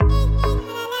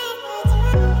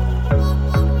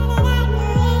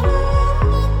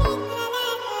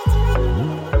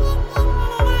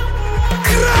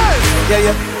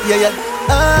yeah. Yeah.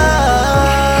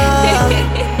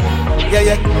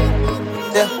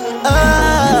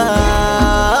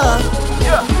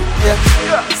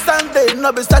 Sunday,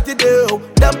 no be Saturday. Oh.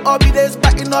 Them all be days,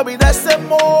 but it no be the same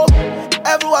more.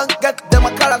 Everyone get them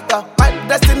a character. My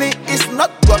destiny is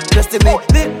not your destiny.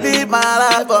 Live my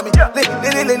life for me.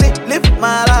 Live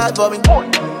my life for me.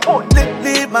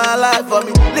 Live my life for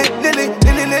me.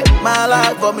 Live my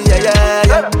life for me.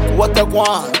 Yeah. What I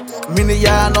want. Mini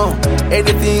ya know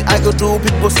anything I go do,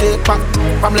 people say punk.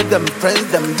 Family them,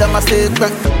 friends them I say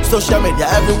punk. Social media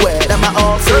everywhere, them I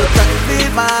all say punk.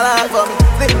 Live my life for me.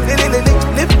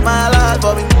 Live my life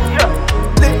for me.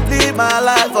 Live my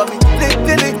life for me.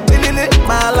 Live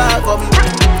my life for me.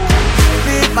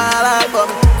 Live my life for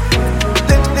me.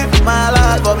 Live my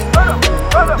life for me.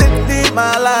 Live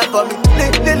my life for me.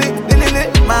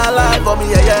 Live my life for me.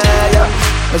 Yeah.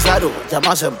 Mesado,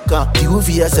 Jamasem,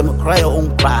 UVSM, cry your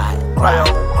own cry.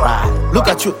 Look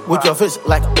at you with your face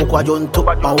like Okwajon took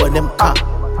my when them can't.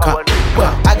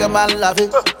 Well, I got my love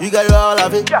it, you got your all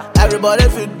of it. Everybody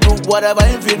if you do whatever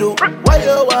if you do.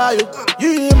 Why you?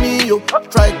 You hear me, you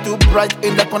try to bright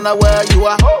in the corner where you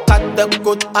are. Cut the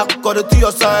coat according to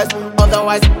your size.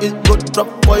 Otherwise it go drop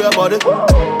for your body.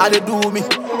 I they do me,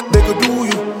 they go do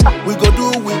you. We go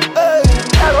do we. Hey.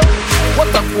 What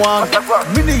I want,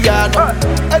 mini yard,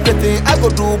 everything I go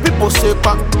do, people say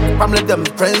punk. Family them,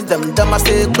 friends them I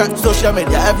say punk. Social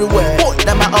media everywhere,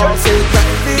 them I all say punk.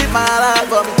 Live my life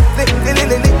for me,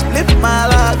 live my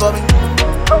life for me.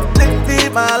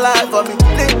 Live my life for me,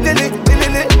 live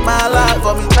my life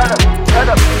for me.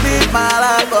 Live my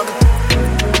life for me,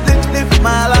 live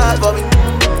my life for me.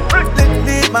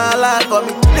 Live my life for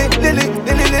me,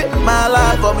 live my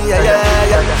life for me,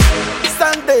 yeah.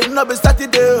 Sunday, no be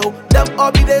Saturday. Oh. Them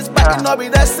all be days, but it no be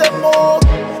the same more.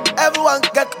 Everyone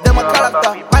get them a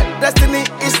character. My destiny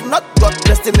is not your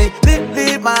destiny.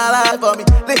 Live my life for me.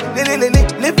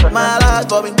 Live my life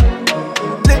for me.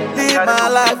 Live my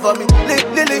life for me.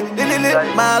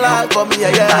 Live my life for me.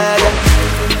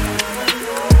 Yeah.